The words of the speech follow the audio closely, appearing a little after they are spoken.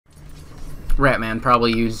Ratman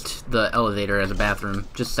probably used the elevator as a bathroom.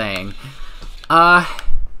 Just saying.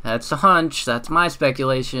 That's a hunch. That's my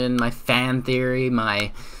speculation, my fan theory,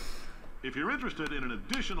 my... If you're interested in an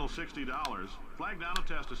additional $60, flag down a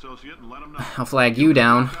test associate and let them know. I'll flag you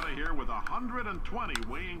down. Out of here with 120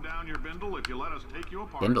 weighing down your bindle if you let us take you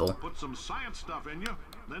apart. Bindle? Put some science stuff in you,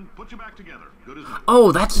 then put you back together. Good as new.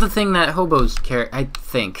 Oh, that's the thing that hobos carry. I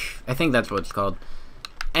think that's what it's called.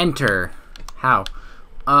 Enter. How?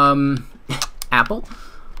 Apple?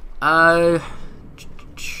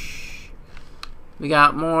 We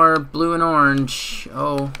got more blue and orange.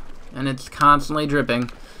 Oh, and it's constantly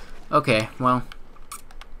dripping. Okay, well.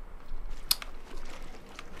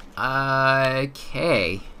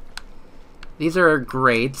 Okay. These are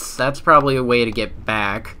grates. That's probably a way to get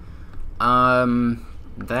back.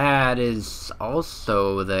 That is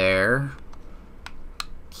also there.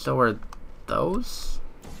 So are those?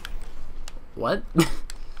 What?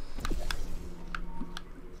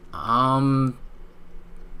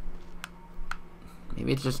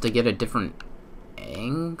 Maybe it's just to get a different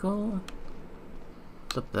angle?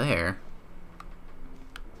 What's up there?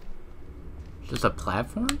 Just a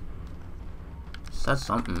platform? Says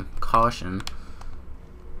something. Caution.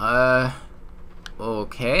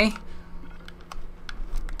 Okay.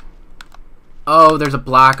 Oh, there's a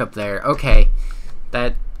block up there. Okay.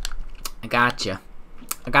 I gotcha.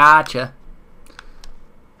 I gotcha.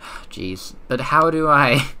 Jeez. But how do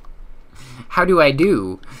I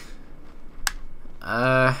do?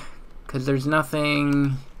 'Cause there's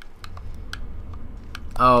nothing...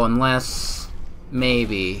 Oh, unless...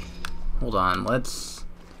 Maybe. Hold on, let's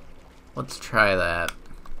try that.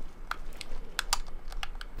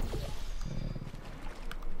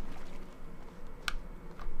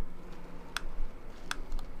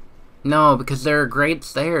 No, because there are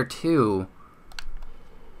grates there, too.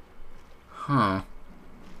 Huh.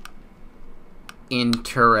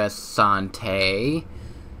 Interessante.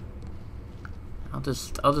 I'll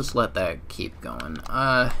just let that keep going.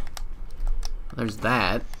 There's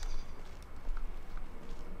that.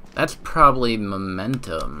 That's probably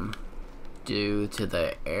momentum due to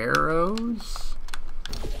the arrows.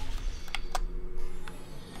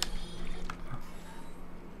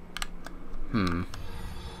 Anything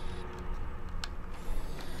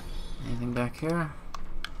back here?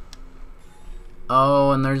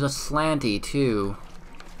 Oh, and there's a slanty too.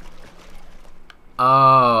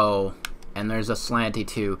 Oh, and there's a slanty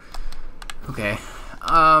too. Okay.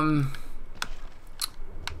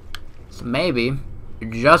 So maybe,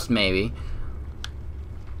 just maybe,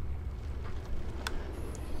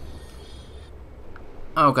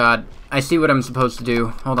 oh god, I see what I'm supposed to do.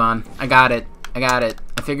 Hold on, I got it. I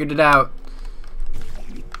figured it out.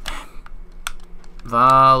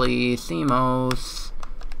 Volleysimos.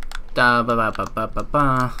 Da ba ba ba ba ba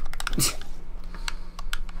ba.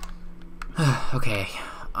 Okay.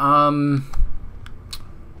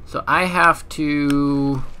 So I have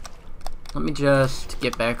to... Let me just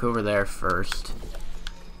get back over there first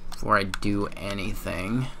before I do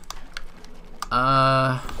anything.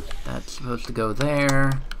 That's supposed to go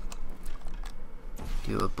there.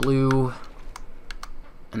 Do a blue.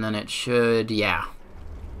 And then it should, yeah.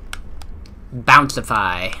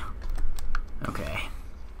 Bouncify. Okay.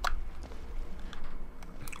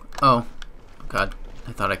 Oh. God.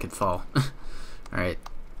 I thought I could fall. Alright.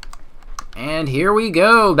 And here we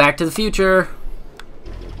go! Back to the future!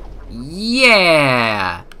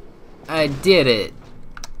 Yeah! I did it!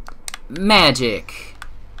 Magic!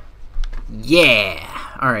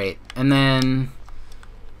 Yeah! Alright, and then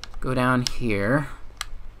go down here.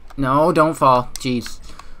 No, don't fall. Jeez.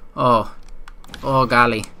 Oh. Oh,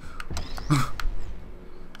 golly.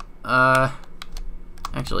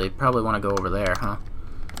 Actually, probably want to go over there, huh?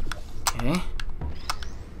 Okay.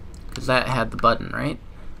 Because that had the button, right?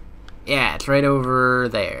 Yeah, it's right over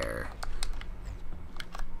there.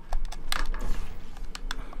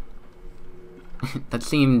 That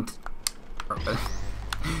seemed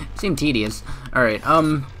tedious. Alright,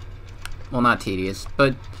 well, not tedious,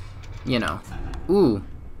 but, you know. Ooh.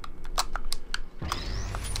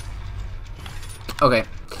 Okay.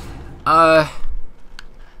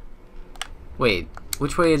 Wait,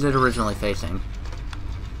 which way is it originally facing?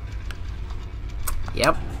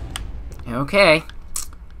 Yep. Okay.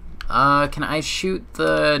 Can I shoot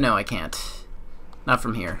the... No, I can't. Not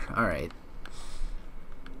from here. Alright.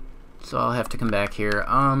 So I'll have to come back here.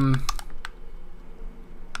 Yeah,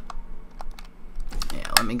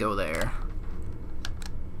 let me go there.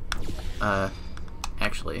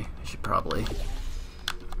 Actually, I should probably...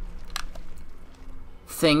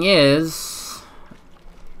 Thing is...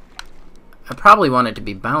 I probably want it to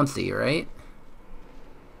be bouncy, right?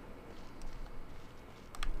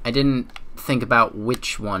 I didn't think about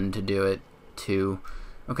which one to do it to.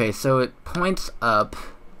 Okay, so it points up.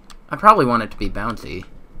 I probably want it to be bouncy.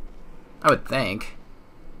 I would think.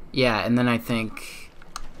 Yeah, and then I think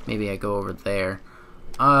maybe I go over there.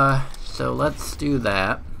 So let's do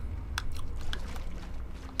that.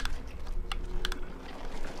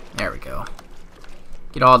 There we go.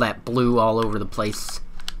 Get all that blue all over the place.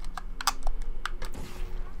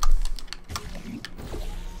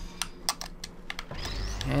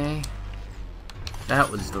 Okay.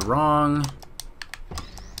 That was the wrong.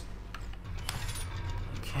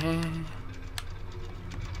 Okay.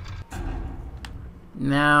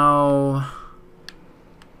 Now...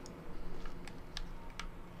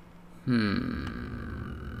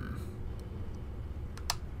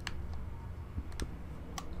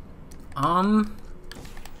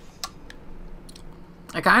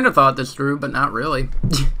 I kind of thought this through, but not really.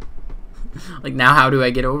 Like, now how do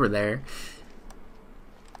I get over there?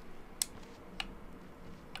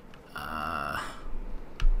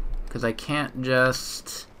 Because I can't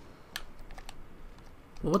just...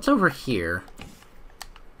 Well, what's over here?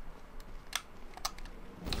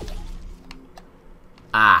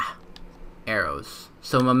 Ah. Arrows.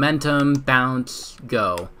 So momentum, bounce,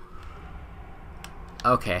 go.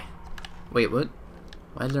 Okay. Wait, what?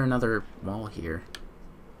 Why is there another wall here?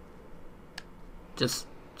 Just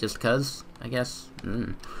cuz, I guess.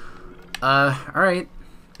 Alright.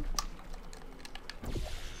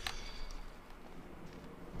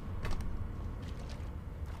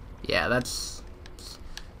 Yeah, that's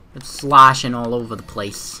sloshing all over the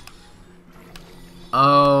place.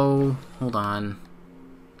 Oh, hold on.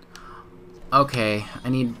 Okay,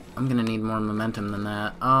 I'm gonna need more momentum than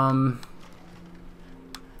that. Oh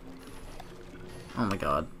my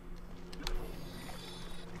god.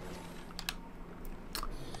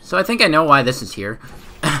 So I think I know why this is here.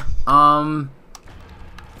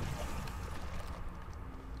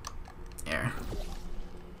 There.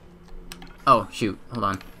 Oh, shoot. Hold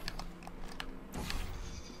on.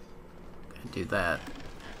 Gotta do that.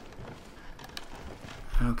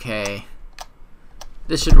 Okay.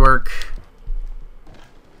 This should work.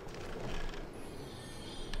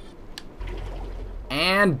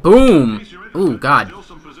 And boom! Ooh, God.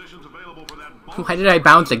 Why did I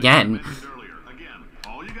bounce again? Again,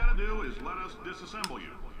 all you gotta do is let us disassemble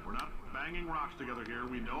you. We're not banging rocks together here.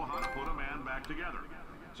 We know how to put a man back together.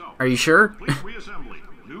 So, are you sure? Complete reassembly.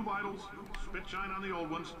 New vitals, spit shine on the old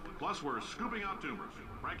ones, plus we're scooping out tumors.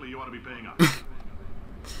 Frankly, you ought to be paying up.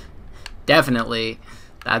 Definitely.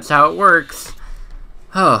 That's how it works.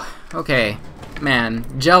 Oh, okay. Man,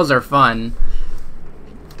 gels are fun.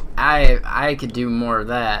 I could do more of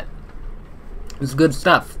that. It's good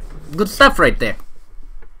stuff. Good stuff right there.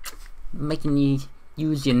 Making you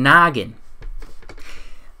use your noggin.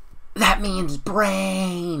 That means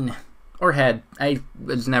brain. Or head. I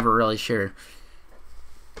was never really sure.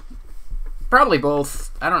 Probably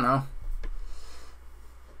both. I don't know.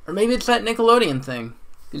 Or maybe it's that Nickelodeon thing.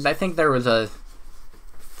 Because I think there was a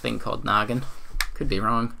thing called noggin. Could be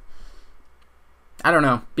wrong. I don't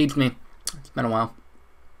know. Beats me. It's been a while.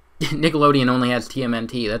 Nickelodeon only has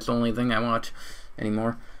TMNT. That's the only thing I watch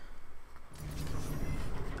anymore.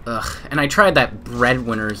 Ugh. And I tried that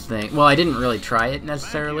Breadwinners thing. Well, I didn't really try it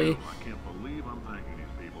necessarily. I can't believe I'm thanking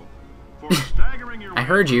these people. For staggering your I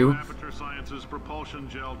heard you. Aperture Sciences propulsion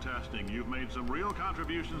gel testing. You've made some real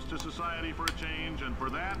contributions to society for a change, and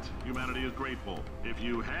for that, humanity is grateful. If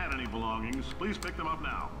you had any belongings, please pick them up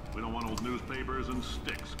now. We don't want old newspapers and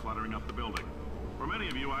sticks cluttering up the building. For many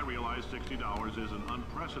of you, I realize $60 is an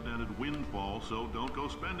unprecedented windfall, so don't go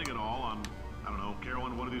spending it all on, I don't know,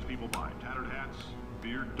 Carolyn, what do these people buy? Tattered hats?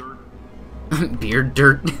 Beard dirt? Beard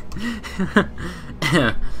dirt.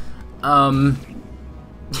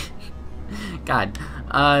 God.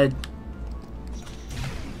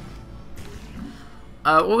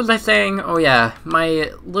 What was I saying? Oh yeah,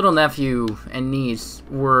 my little nephew and niece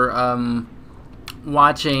were,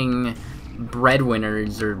 watching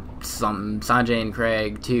Breadwinners or something, Sanjay and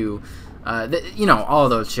Craig too, you know, all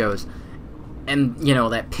those shows, and you know,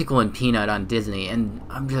 that Pickle and Peanut on Disney, and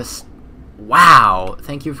I'm just, wow,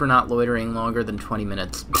 thank you for not loitering longer than 20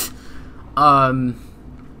 minutes.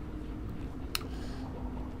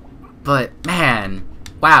 But man,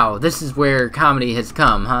 wow, this is where comedy has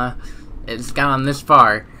come, huh? It's gone this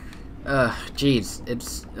far. Jeez,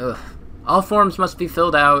 it's, all forms must be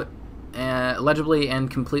filled out legibly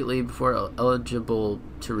and completely before eligible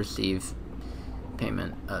to receive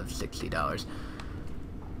payment of $60.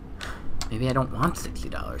 Maybe I don't want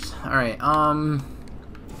 $60. Alright,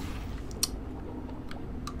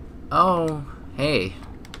 oh, hey.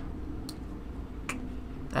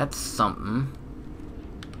 That's something.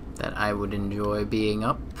 that I would enjoy being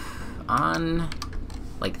up on.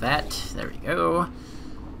 Like that. There we go.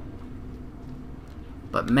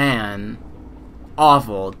 But man,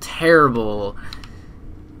 awful, terrible.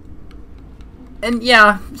 And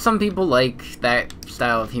yeah, some people like that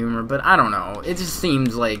style of humor, but I don't know. It just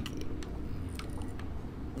seems like...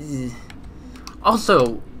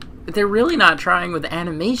 Also, they're really not trying with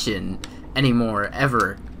animation anymore,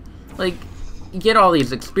 ever. Like, you get all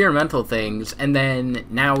these experimental things, and then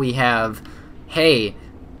now we have, hey,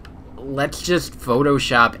 let's just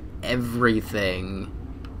Photoshop everything.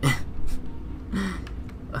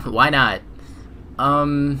 Why not?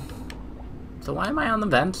 So why am I on the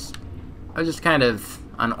vents? I was just kind of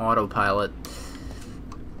on autopilot.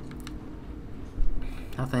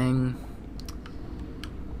 Nothing.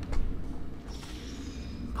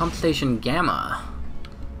 Pump station Gamma.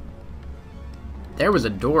 There was a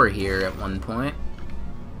door here at one point.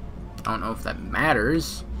 I don't know if that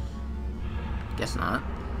matters. Guess not.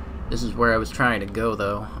 This is where I was trying to go,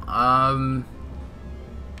 though.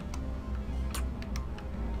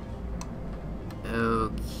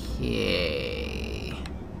 Okay.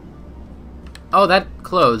 Oh, that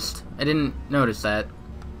closed. I didn't notice that.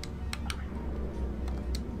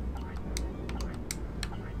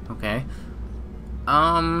 Okay.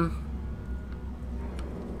 Oh,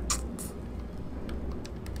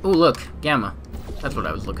 look. Gamma. That's what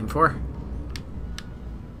I was looking for.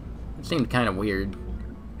 It seemed kind of weird.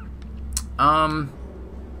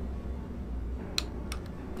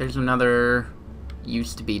 There's another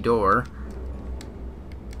used-to-be door.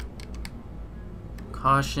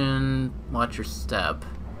 Caution, watch your step.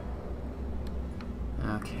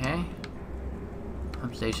 Okay.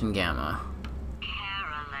 Pump station Gamma.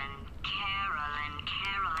 Carolyn,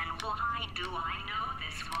 why do I know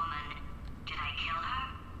this woman? Did I kill her?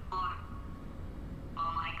 Or...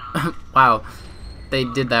 Oh my god. Wow. They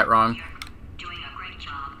did that wrong. You're doing a great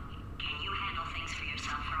job. Can you handle things for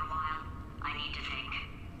yourself for a while? I need to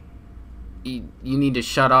think. You need to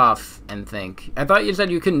shut off and think. I thought you said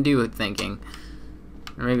you couldn't do it thinking.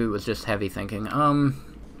 Or maybe it was just heavy thinking.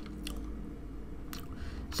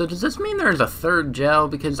 So does this mean there's a third gel?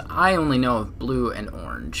 Because I only know of blue and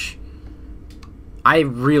orange. I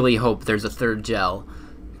really hope there's a third gel.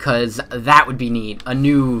 Because that would be neat. A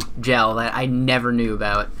new gel that I never knew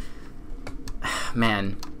about.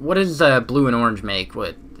 Man, what does blue and orange make?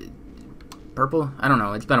 What? Purple? I don't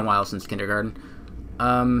know. It's been a while since kindergarten.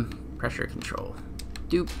 Pressure control.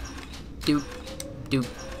 Doop. Doop. Doop.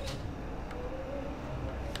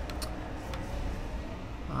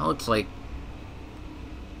 Well, looks like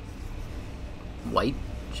white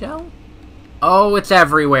gel? Oh, it's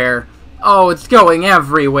everywhere. Oh, it's going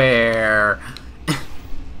everywhere.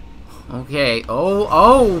 Okay.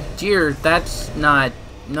 Oh, dear. That's not...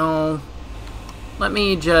 No. Let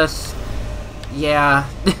me just... Yeah.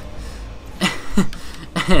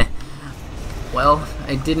 Well,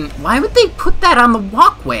 I didn't... Why would they put that on the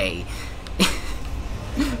walkway?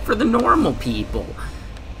 For the normal people.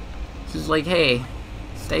 It's just like, hey...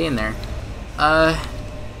 Stay in there. That's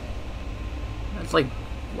like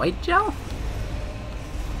white gel?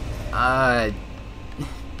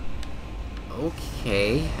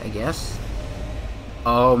 Okay, I guess.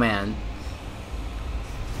 Oh, man.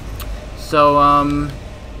 So,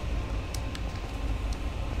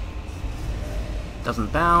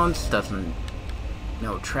 doesn't bounce, doesn't...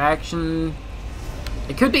 No traction.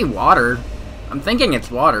 It could be water. I'm thinking it's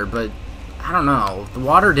water, but I don't know. The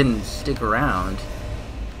water didn't stick around.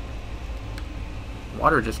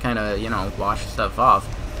 Water just kind of, you know, washed stuff off.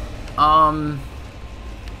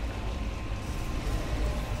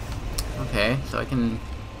 Okay, so I can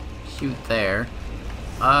shoot there.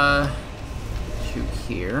 Shoot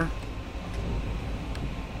here.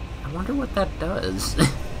 I wonder what that does.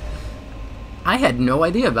 I had no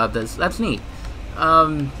idea about this. That's neat.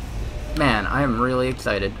 Man, I am really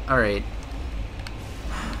excited. Alright.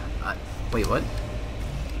 Wait, what?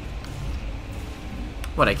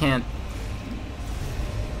 What, I can't...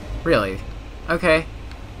 Really? Okay.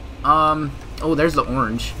 Oh, there's the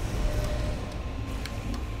orange.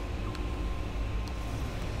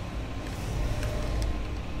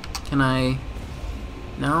 Can I...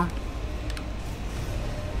 No?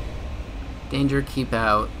 Danger, keep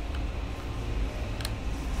out.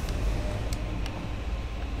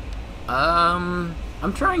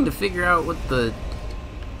 I'm trying to figure out what the...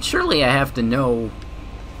 Surely I have to know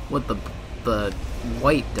what the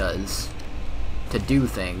white does to do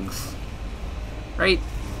things. Right?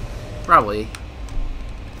 Probably.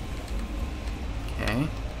 Okay.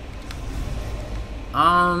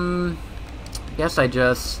 Guess I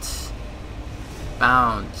just...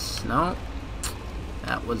 bounce. No?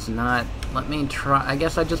 That was not... Let me try... I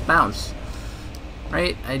guess I just bounce.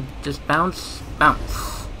 Right? I just bounce.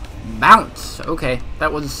 Bounce. Bounce! Okay.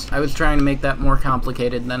 That was... I was trying to make that more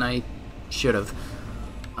complicated than I should have.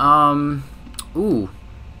 Ooh. Ooh.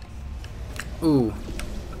 Ooh.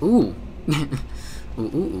 Ooh,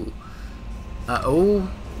 ooh, ooh.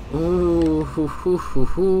 Oh. Ooh, hoo, hoo, hoo,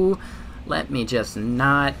 hoo. Let me just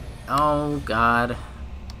not... Oh, God.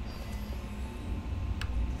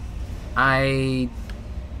 Is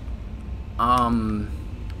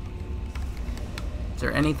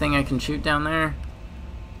there anything I can shoot down there?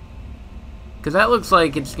 Because that looks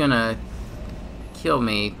like it's gonna kill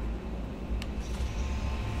me.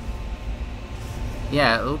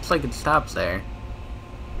 Yeah, it looks like it stops there.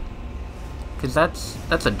 Because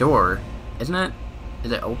that's a door, isn't it?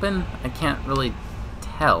 Is it open? I can't really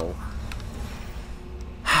tell.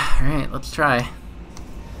 Alright, let's try.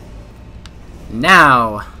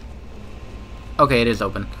 Now! Okay, it is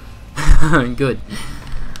open. Good.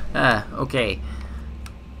 Okay.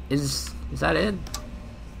 Is that it?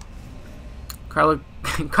 Carla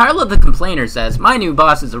the Complainer says, "My new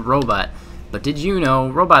boss is a robot. But did you know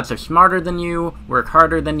robots are smarter than you, work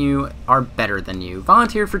harder than you, are better than you?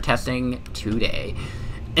 Volunteer for testing today."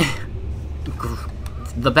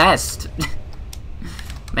 The best.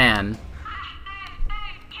 Man.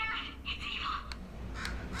 It's evil.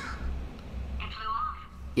 It flew off.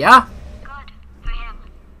 Yeah? Good. For him.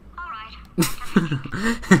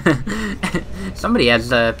 Alright. Somebody has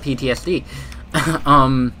PTSD.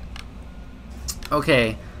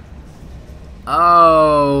 Okay.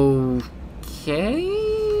 Okay.